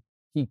seen.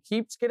 He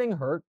keeps getting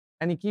hurt,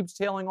 and he keeps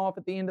tailing off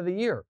at the end of the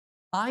year.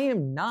 I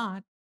am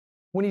not,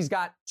 when he's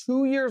got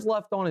 2 years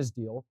left on his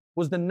deal,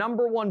 was the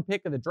number one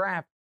pick of the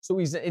draft, so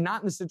he's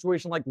not in a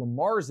situation like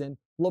Lamar's in.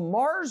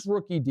 Lamar's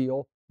rookie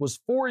deal was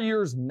 4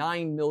 years,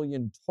 $9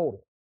 million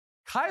total.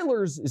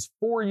 Kyler's is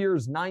 4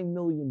 years, $9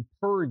 million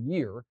per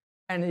year,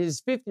 and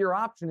his fifth-year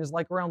option is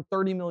like around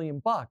 $30 million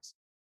bucks.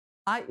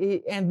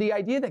 And the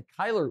idea that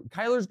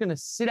Kyler's going to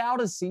sit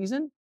out a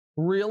season,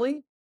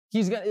 really?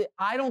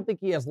 I don't think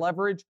he has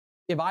leverage.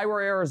 If I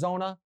were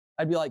Arizona,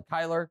 I'd be like,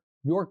 Kyler,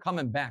 you're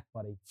coming back,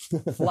 buddy.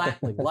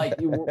 Flatly. Like,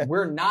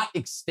 we're not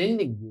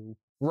extending you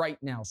right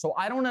now. So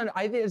I don't know.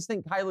 I just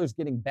think Kyler's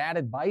getting bad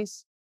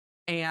advice.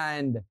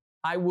 And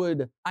I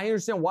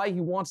understand why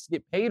he wants to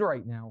get paid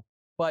right now.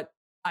 But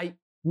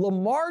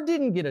Lamar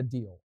didn't get a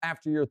deal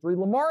after year 3.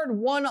 Lamar had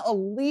won a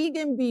league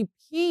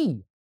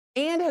MVP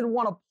and had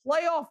won a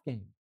playoff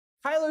game.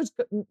 Kyler's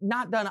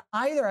not done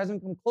either,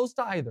 hasn't come close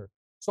to either.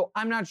 So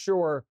I'm not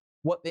sure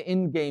what the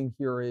end game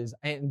here is.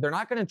 And they're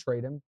not going to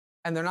trade him,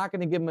 and they're not going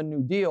to give him a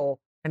new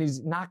deal, and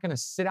he's not going to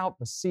sit out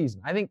the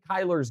season. I think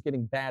Kyler's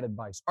getting bad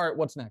advice. All right,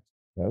 what's next?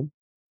 Okay.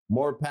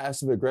 More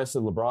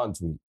passive-aggressive LeBron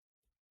tweet.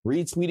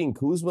 Retweeting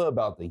Kuzma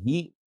about the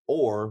Heat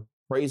or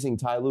praising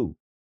Ty Lue?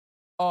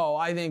 Oh,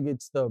 I think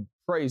it's the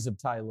praise of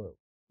Ty Lue.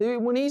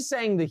 When he's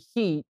saying the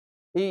Heat,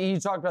 he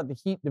talked about the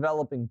Heat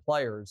developing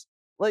players.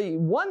 Like,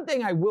 one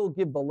thing I will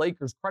give the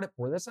Lakers credit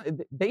for,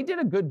 they did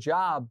a good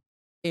job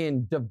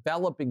in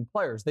developing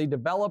players. They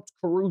developed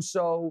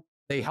Caruso.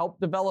 They helped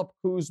develop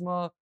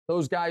Kuzma.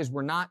 Those guys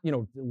were not,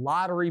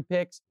 lottery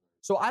picks.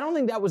 So I don't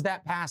think that was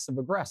that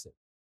passive-aggressive.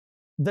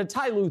 The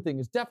Ty Lue thing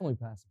is definitely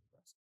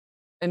passive-aggressive.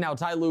 And now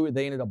Ty Lue,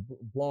 they ended up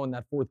blowing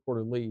that fourth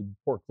quarter lead.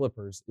 Poor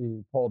Clippers.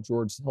 Paul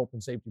George's health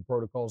and safety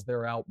protocols,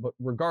 they're out. But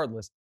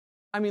regardless,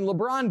 I mean,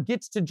 LeBron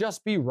gets to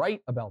just be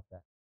right about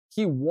that.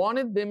 He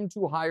wanted them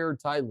to hire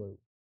Ty Lue.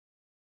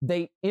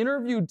 They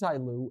interviewed Ty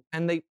Lue,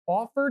 and they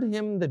offered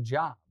him the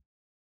job.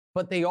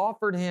 But they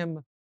offered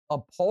him a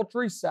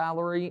paltry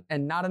salary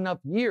and not enough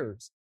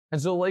years.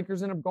 And so the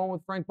Lakers end up going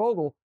with Frank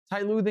Vogel.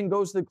 Ty Lue then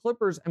goes to the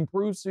Clippers and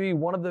proves to be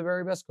one of the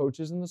very best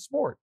coaches in the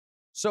sport.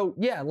 So,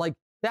 yeah,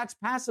 that's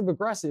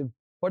passive-aggressive,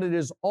 but it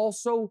is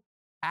also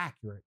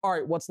accurate. All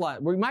right, what's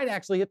left? We might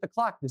actually hit the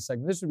clock this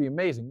segment. This would be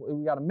amazing.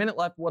 We got a minute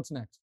left. What's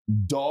next?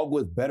 Dog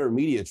with better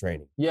media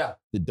training. Yeah.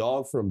 The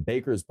dog from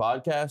Baker's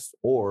podcast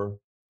or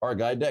our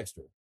guy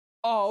Dexter?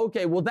 Oh,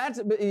 okay. Well,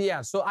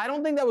 yeah. So I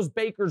don't think that was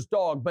Baker's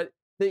dog, but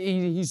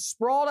he's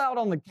sprawled out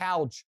on the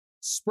couch,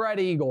 spread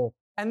eagle.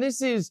 And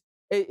this is,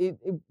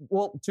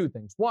 well, two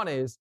things. One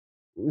is,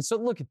 so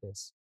look at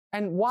this.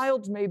 And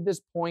Wildes made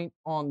this point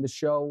on the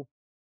show.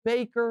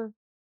 Baker,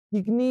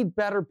 you need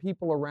better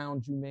people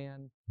around you,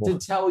 man, to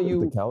tell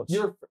you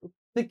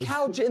the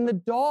couch and the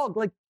dog.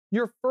 Like,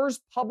 your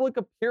first public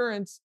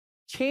appearance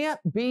can't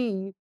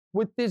be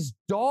with this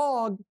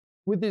dog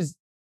with his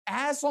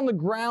ass on the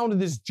ground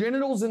and his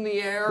genitals in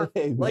the air.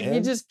 Hey, like,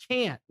 you just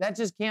can't. That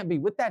just can't be.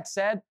 With that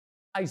said,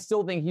 I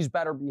still think he's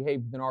better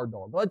behaved than our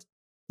dog.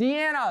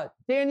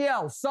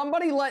 Danielle,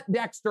 somebody let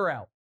Dexter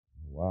out.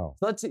 Wow.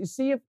 Let's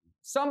see if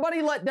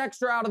somebody let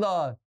Dexter out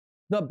of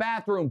the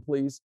bathroom,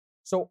 please.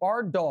 So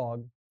our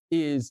dog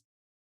is,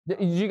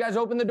 did you guys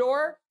open the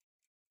door?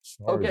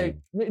 Sorry.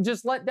 Okay,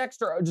 just let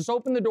Dexter, just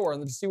open the door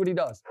and let's see what he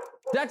does.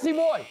 Dexy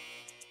boy.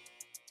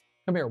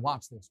 Come here,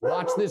 watch this.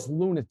 Watch this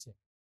lunatic.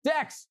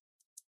 Dex.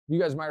 You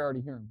guys might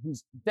already hear him.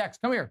 Dex,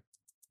 come here.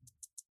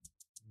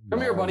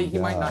 Come here, buddy. He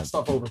might knock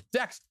stuff over.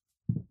 Dex.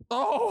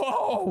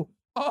 Oh,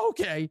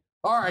 okay.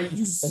 All right.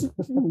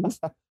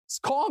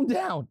 Calm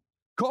down.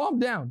 Calm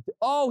down.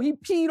 Oh, he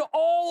peed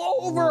all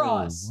over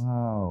us.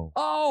 Wow.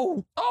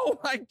 Oh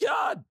my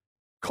God.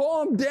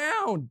 Calm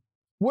down.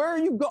 Where are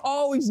you going?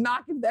 Oh, he's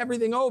knocking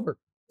everything over.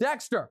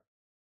 Dexter.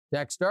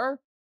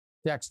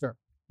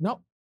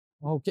 No.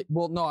 Okay.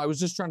 Well, no, I was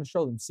just trying to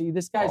show them. See,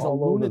 this guy's all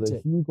a lunatic.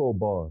 Over the Hugo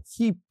Boss.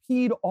 He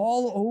peed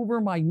all over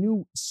my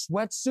new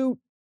sweatsuit.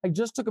 I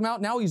just took him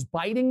out. Now he's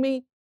biting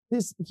me.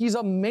 He's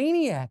a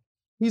maniac.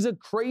 He's a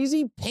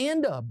crazy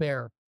panda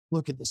bear.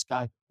 Look at this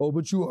guy. Oh,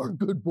 but you are a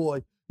good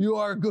boy. You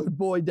are a good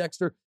boy,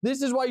 Dexter.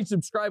 This is why you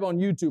subscribe on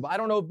YouTube. I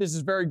don't know if this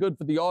is very good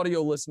for the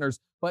audio listeners,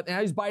 but now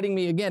he's biting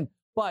me again.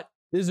 But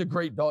this is a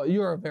great dog.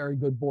 You're a very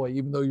good boy,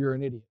 even though you're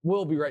an idiot.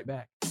 We'll be right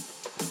back.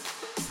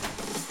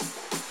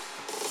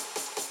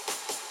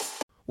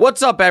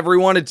 What's up,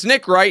 everyone? It's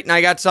Nick Wright, and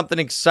I got something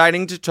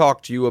exciting to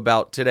talk to you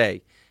about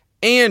today.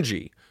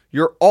 Angie,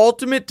 your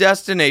ultimate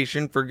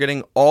destination for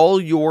getting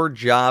all your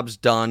jobs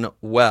done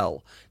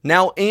well.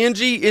 Now,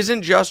 Angie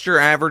isn't just your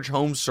average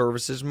home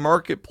services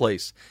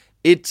marketplace.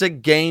 It's a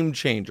game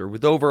changer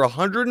with over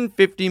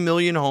 150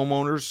 million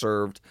homeowners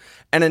served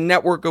and a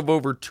network of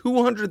over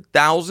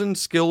 200,000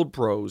 skilled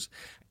pros.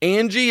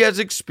 Angie has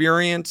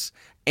experience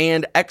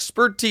and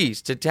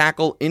expertise to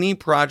tackle any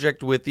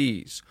project with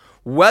ease.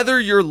 Whether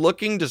you're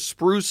looking to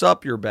spruce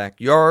up your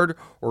backyard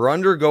or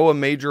undergo a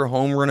major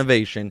home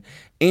renovation,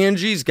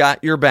 Angie's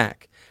got your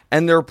back.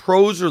 And their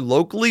pros are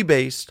locally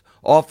based,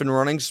 often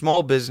running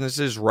small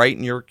businesses right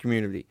in your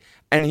community.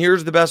 And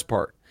here's the best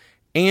part.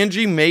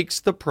 Angie makes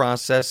the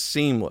process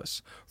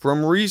seamless.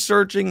 From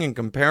researching and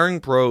comparing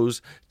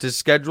pros to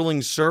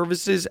scheduling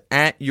services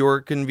at your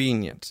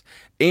convenience,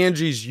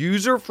 Angie's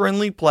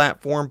user-friendly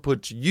platform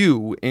puts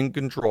you in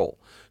control.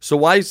 So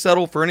why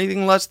settle for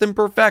anything less than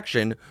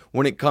perfection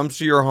when it comes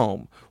to your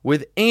home?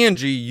 With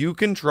Angie, you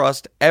can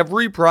trust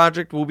every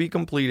project will be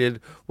completed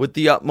with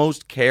the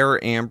utmost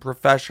care and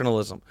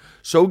professionalism.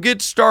 So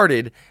get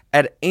started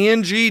at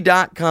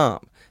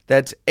Angie.com.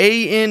 That's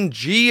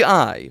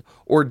ANGI,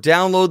 or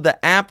download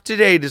the app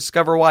today to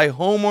discover why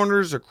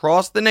homeowners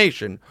across the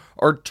nation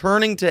are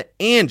turning to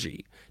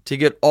Angie to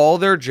get all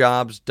their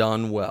jobs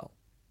done well.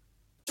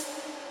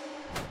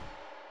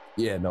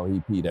 Yeah, no, he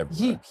peed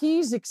everywhere.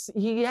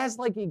 He has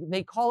like,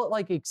 they call it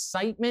like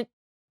excitement,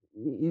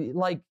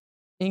 like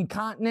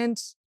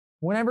incontinence.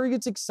 Whenever he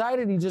gets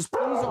excited, he just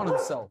pees on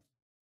himself.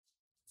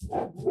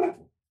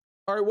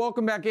 All right,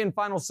 welcome back in.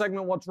 Final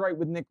segment, What's Right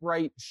with Nick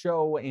Wright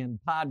show and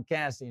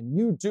podcast and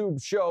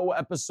YouTube show,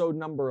 episode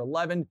number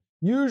 11.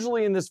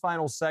 Usually in this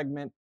final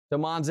segment,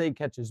 Demonze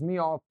catches me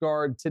off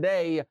guard.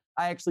 Today,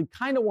 I actually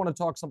kind of want to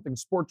talk something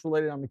sports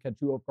related. I'm going to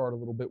catch you off guard a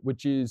little bit,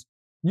 which is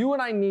you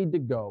and I need to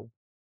go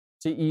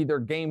to either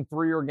game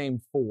 3 or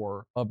game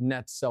 4 of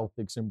Nets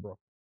Celtics in Brooklyn.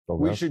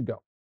 Okay. We should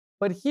go.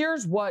 But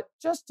here's what,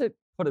 just to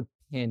put a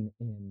pin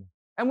in, and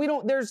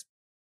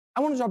I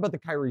want to talk about the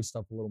Kyrie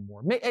stuff a little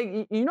more.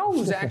 You know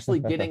who's actually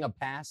getting a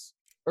pass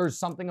or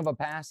something of a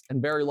pass,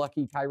 and very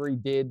lucky Kyrie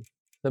did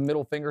the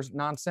middle fingers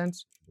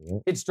nonsense? Yeah.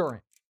 It's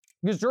Durant.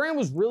 Because Durant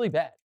was really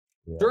bad.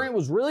 Yeah. Durant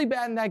was really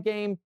bad in that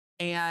game,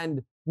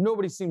 and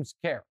nobody seems to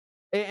care.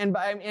 And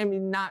I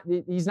mean,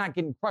 he's not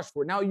getting crushed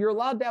for it. Now, you're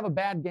allowed to have a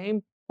bad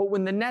game, but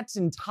when the Nets'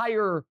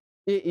 entire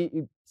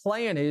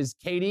plan is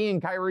KD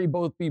and Kyrie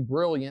both be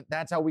brilliant,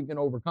 that's how we can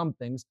overcome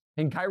things.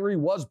 And Kyrie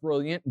was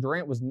brilliant.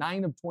 Durant was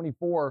 9 of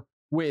 24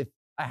 with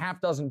a half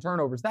dozen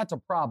turnovers. That's a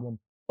problem.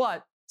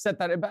 But set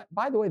that,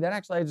 by the way, that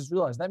actually, I just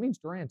realized, that means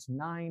Durant's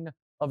 9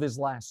 of his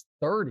last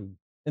 30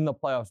 in the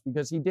playoffs,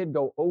 because he did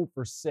go 0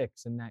 for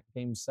 6 in that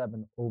game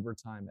 7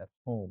 overtime at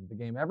home. The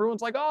game,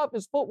 everyone's like, oh, if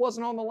his foot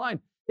wasn't on the line.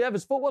 Yeah, if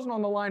his foot wasn't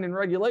on the line in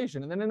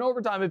regulation. And then in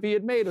overtime, if he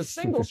had made a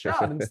single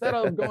shot instead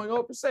of going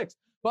 0 for 6.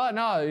 But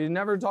no, you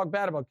never talk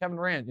bad about Kevin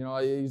Durant. You know,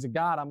 he's a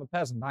god. I'm a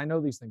peasant. I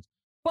know these things.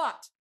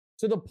 But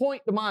to the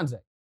point, Demonze,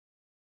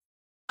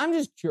 I'm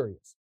just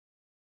curious.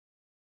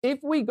 If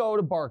we go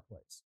to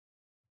Barclays,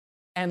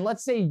 and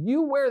let's say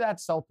you wear that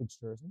Celtics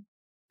jersey,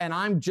 and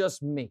I'm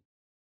just me,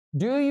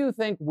 do you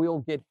think we'll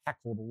get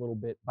heckled a little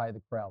bit by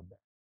the crowd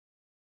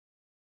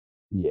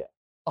there? Yeah.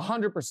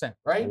 100%,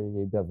 right? I mean,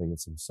 you definitely get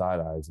some side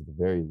eyes at the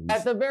very least.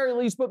 At the very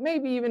least, but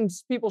maybe even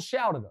people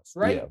shout at us,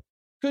 right? Yeah.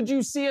 Could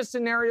you see a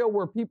scenario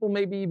where people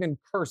maybe even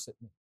curse at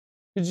me?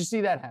 Could you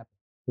see that happen?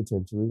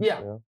 Potentially.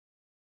 Yeah.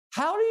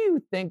 How do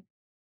you think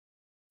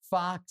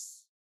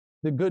Fox,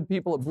 the good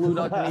people at Blue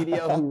Duck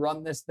Media who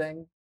run this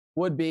thing,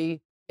 would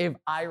be if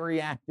I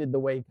reacted the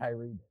way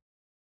Kyrie did?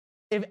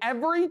 If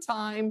every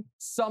time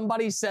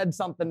somebody said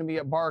something to me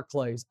at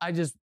Barclays, I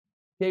just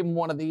gave them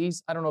one of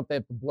these. I don't know if they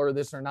have to blur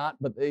this or not,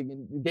 but they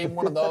gave them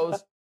one of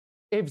those.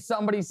 If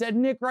somebody said,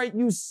 Nick Wright,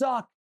 you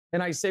suck,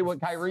 and I say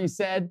what Kyrie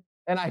said,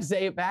 and I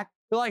say it back,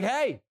 they're like,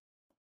 hey,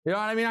 you know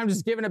what I mean? I'm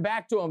just giving it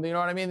back to them. You know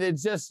what I mean?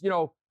 It's just, you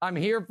know, I'm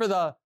here for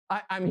the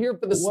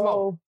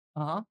smoke.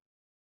 Uh-huh.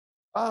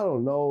 I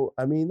don't know.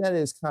 I mean, that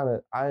is kind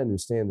of, I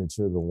understand that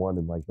you're the one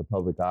in like the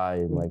public eye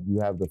and like you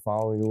have the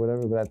following or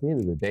whatever, but at the end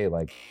of the day,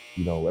 like,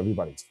 you know,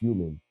 everybody's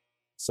human.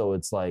 So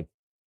it's like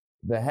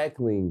the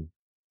heckling,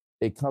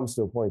 it comes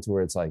to a point to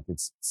where it's like,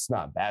 it's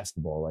not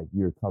basketball. Like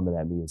you're coming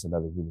at me as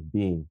another human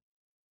being.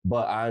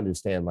 But I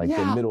understand like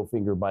the middle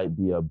finger might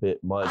be a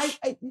bit much.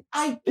 I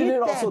get and it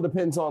that. also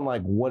depends on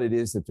like what it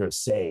is that they're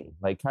saying.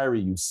 Like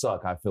Kyrie, you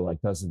suck, I feel like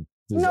doesn't.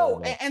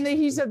 No, and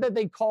he said that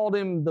they called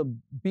him the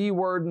B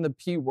word and the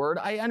P word.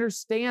 I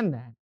understand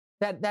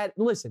that. That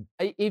listen,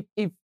 if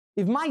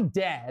my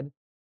dad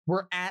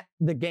were at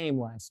the game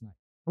last night,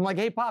 I'm like,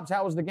 hey Pops,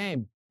 how was the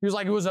game? He was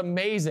like, it was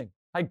amazing.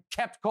 I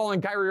kept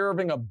calling Kyrie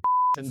Irving a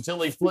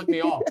until he flipped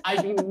me off.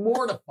 I'd be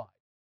mortified.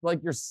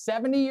 Like, you're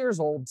 70 years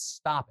old,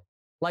 stop it.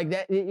 Like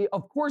that,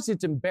 of course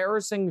it's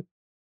embarrassing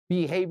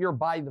behavior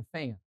by the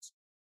fans.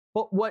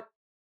 But what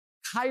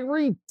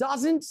Kyrie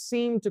doesn't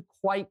seem to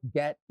quite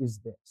get is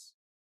this.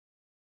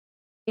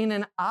 In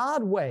an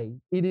odd way,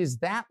 it is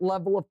that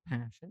level of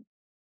passion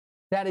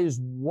that is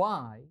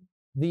why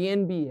the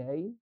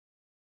NBA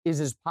is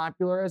as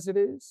popular as it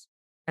is,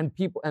 and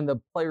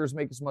the players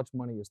make as much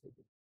money as they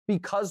do.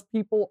 Because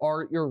people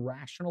are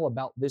irrational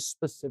about this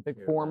specific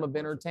form of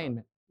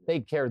entertainment. They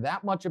care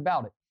that much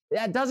about it.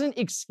 That doesn't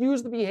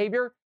excuse the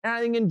behavior, and I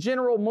think in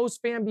general,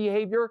 most fan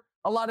behavior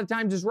a lot of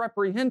times is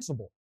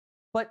reprehensible.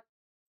 But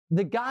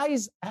the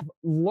guys have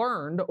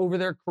learned over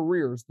their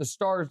careers, the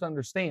stars to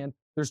understand,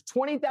 there's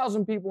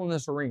 20,000 people in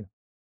this arena.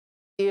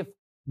 If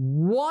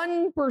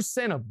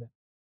 1% of them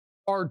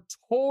are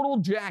total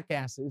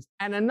jackasses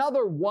and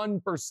another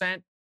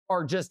 1%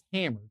 are just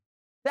hammered,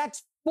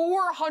 that's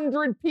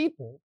 400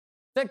 people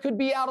that could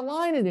be out of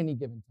line at any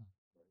given time.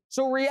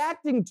 So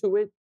reacting to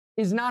it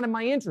is not in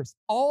my interest.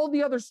 All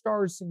the other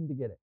stars seem to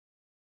get it.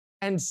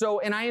 And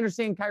I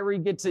understand Kyrie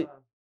gets it.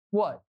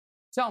 What?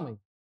 Tell me.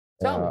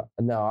 Tell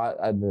me. No,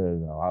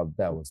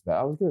 that was bad.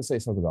 I was going to say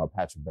something about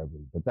Patrick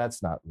Beverley, but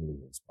that's not really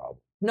his problem.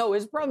 No,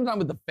 his problem's not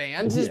with the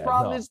fans. His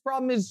problem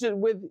is just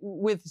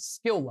with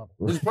skill level.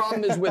 His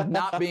problem is with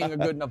not being a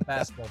good enough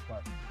basketball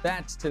player.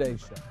 That's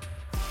today's show.